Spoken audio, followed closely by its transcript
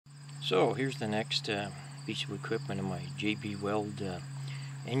So here's the next piece of equipment in my JB Weld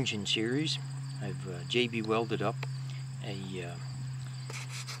engine series. I've JB welded up a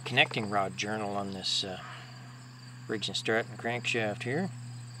connecting rod journal on this Briggs & Stratton crankshaft here.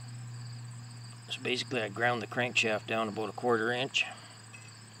 So basically I ground the crankshaft down about a 1/4 inch,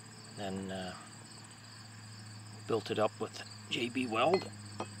 then built it up with JB Weld.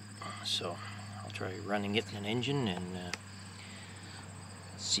 So I'll try running it in an engine and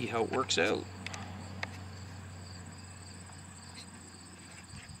see how it works out.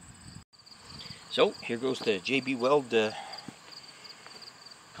 So here goes the JB Weld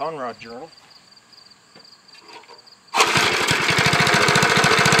Con Rod Journal.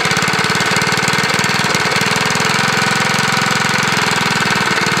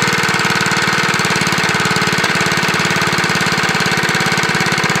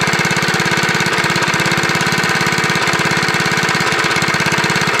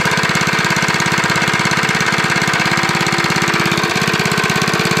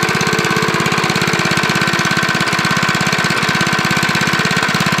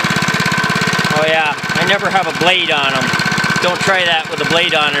 Oh yeah, I never have a blade on them. Don't try that with a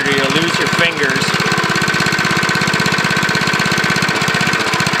blade on it or you'll lose your fingers.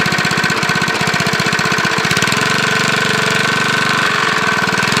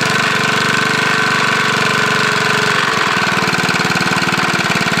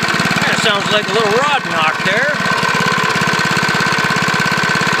 That sounds like a little rod knock there.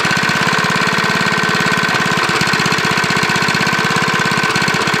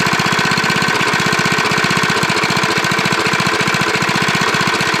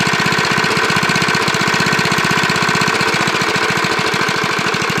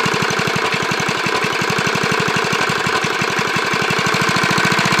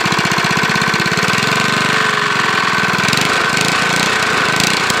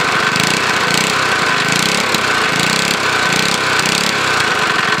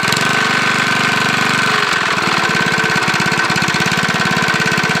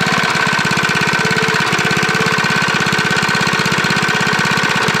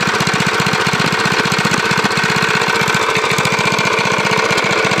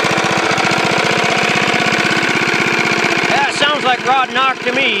 Like rod knock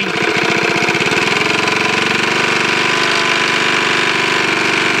to me.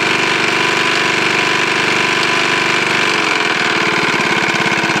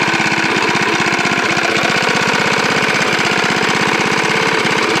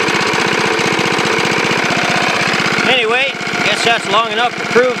 Anyway, I guess that's long enough to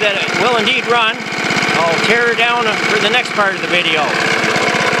prove that it will indeed run. I'll tear her down for the next part of the video.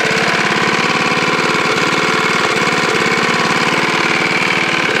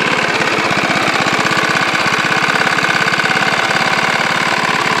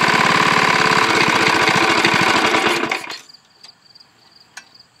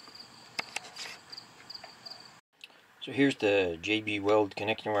 So here's the JB Weld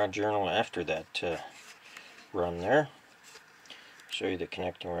connecting rod journal after that run there. Show you the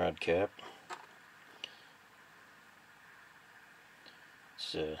connecting rod cap.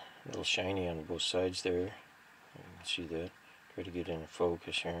 It's a little shiny on both sides there. You can see that. Try to get in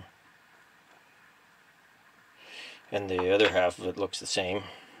focus here. And the other half of it looks the same.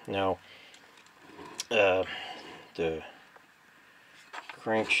 Now, the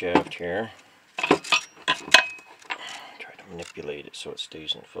crankshaft here, manipulate it so it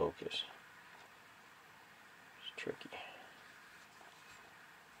stays in focus. It's tricky.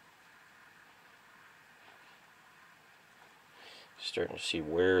 Starting to see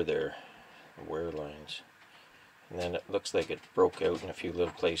wear there, wear lines. And then it looks like it broke out in a few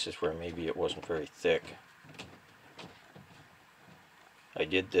little places where maybe it wasn't very thick. I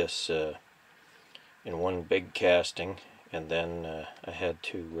did this in one big casting, and then I had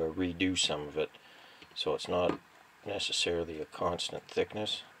to redo some of it, so it's not necessarily a constant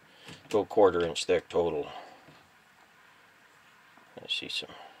thickness. Go 1/4 inch thick total. I see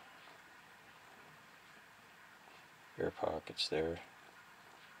some air pockets there.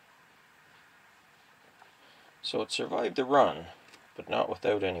 So it survived the run, but not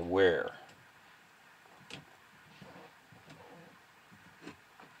without any wear.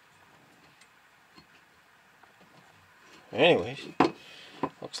 Anyways,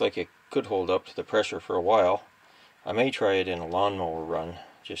 looks like it could hold up to the pressure for a while. I may try it in a lawnmower run,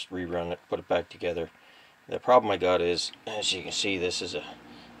 just rerun it, put it back together. The problem I got is, as you can see, this is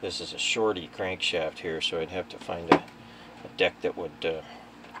a shorty crankshaft here, so I'd have to find a deck that would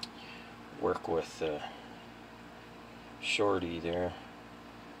work with shorty there.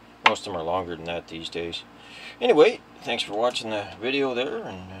 Most of them are longer than that these days. Anyway, thanks for watching the video there,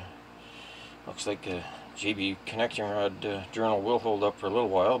 and Looks like a JB Connecting Rod Journal will hold up for a little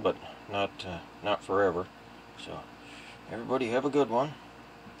while, but not forever. So everybody have a good one.